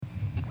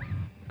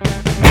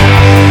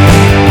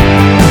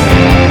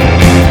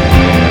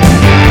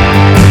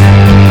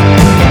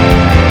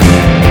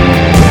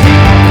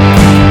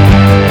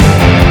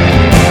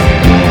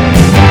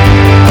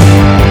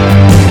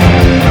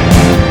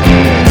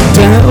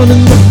Down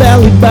in the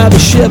valley by the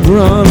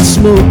Chevron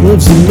smoke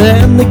lives a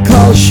man they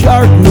call a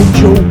shark, no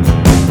joke.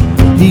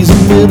 He's a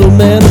middle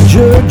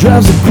manager,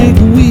 drives a big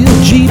wheel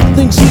Jeep,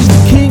 thinks he's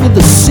the king of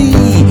the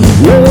sea,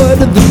 lord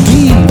of the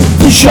deep.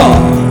 The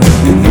shark,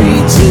 he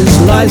reads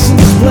his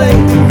license plate.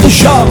 The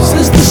shark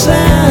says the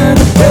sign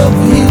above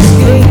his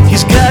gate.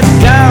 He's got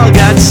guile,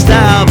 got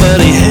style,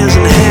 but he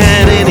hasn't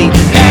had any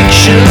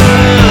action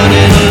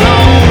in a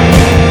long,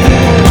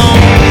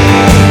 long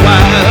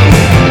while.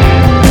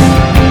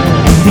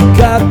 He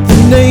got the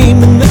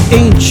name in the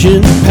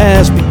ancient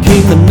past,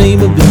 became the name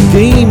of the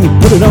game. He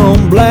put it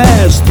on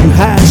blast through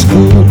high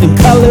school and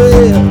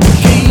college.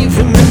 Gave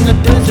him in the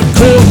desert,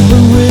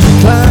 Corporate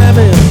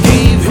climbing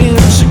gave him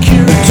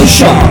security. The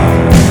shark,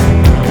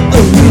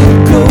 a real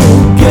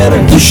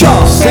go-getter. The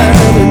shark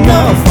signing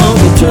off on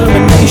the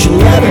termination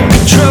letter.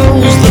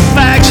 Controls the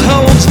facts,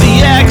 holds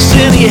the axe,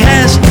 and he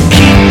has to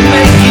keep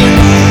making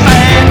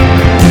fat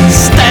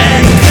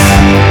stacks.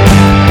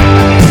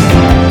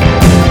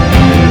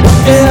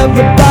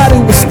 Everybody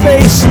was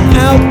spacing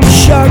out. The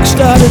shark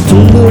started to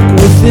look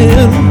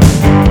within.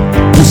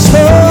 This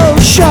whole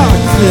shark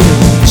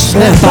thing,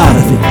 snap out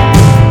of it.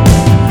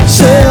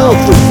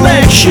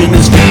 Self-reflection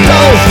is for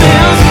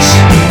dolphins.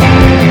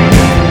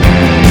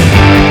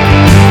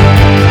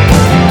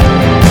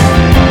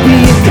 Be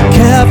it the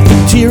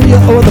cafeteria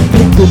or the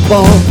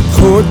pickleball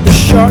court, the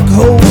shark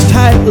holds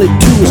tightly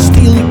to a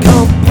steely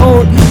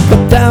comport.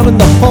 But down in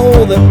the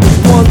hole that was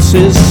once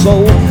his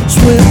soul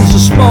swims a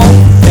small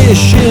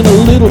fish in a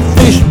little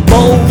fish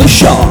bowl. The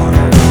shark,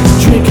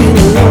 drinking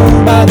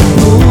alone by the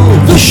pool.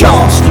 The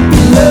shark's to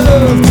be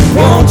loved,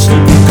 wants to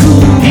be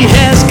cool. He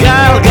has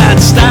guile, got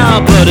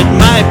style, but it